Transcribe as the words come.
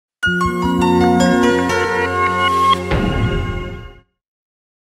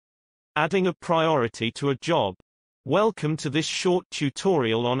Adding a priority to a job. Welcome to this short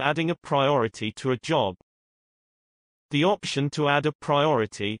tutorial on adding a priority to a job. The option to add a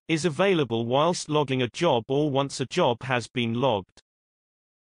priority is available whilst logging a job or once a job has been logged.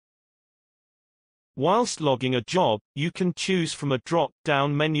 Whilst logging a job, you can choose from a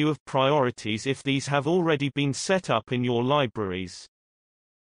drop-down menu of priorities if these have already been set up in your libraries.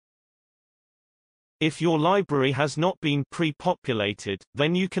 If your library has not been pre-populated,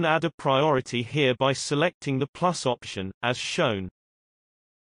 then you can add a priority here by selecting the plus option, as shown.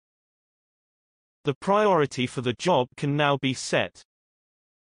 The priority for the job can now be set.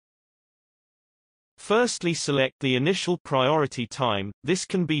 Firstly, select the initial priority time, this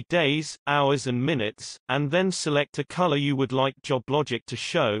can be days, hours and minutes, and then select a color you would like Joblogic to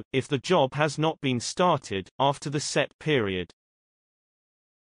show, if the job has not been started, after the set period.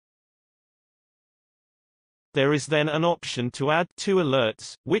 There is then an option to add 2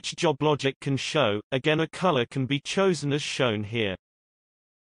 alerts, which Joblogic can show, again a color can be chosen as shown here.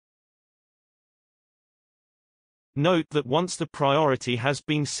 Note that once the priority has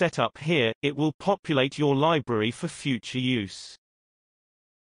been set up here, it will populate your library for future use.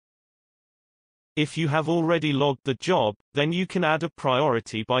 If you have already logged the job, then you can add a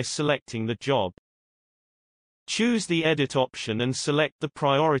priority by selecting the job. Choose the Edit option and select the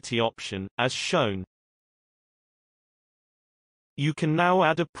Priority option, as shown. You can now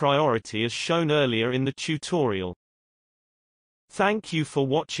add a priority as shown earlier in the tutorial. Thank you for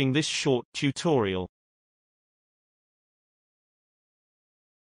watching this short tutorial.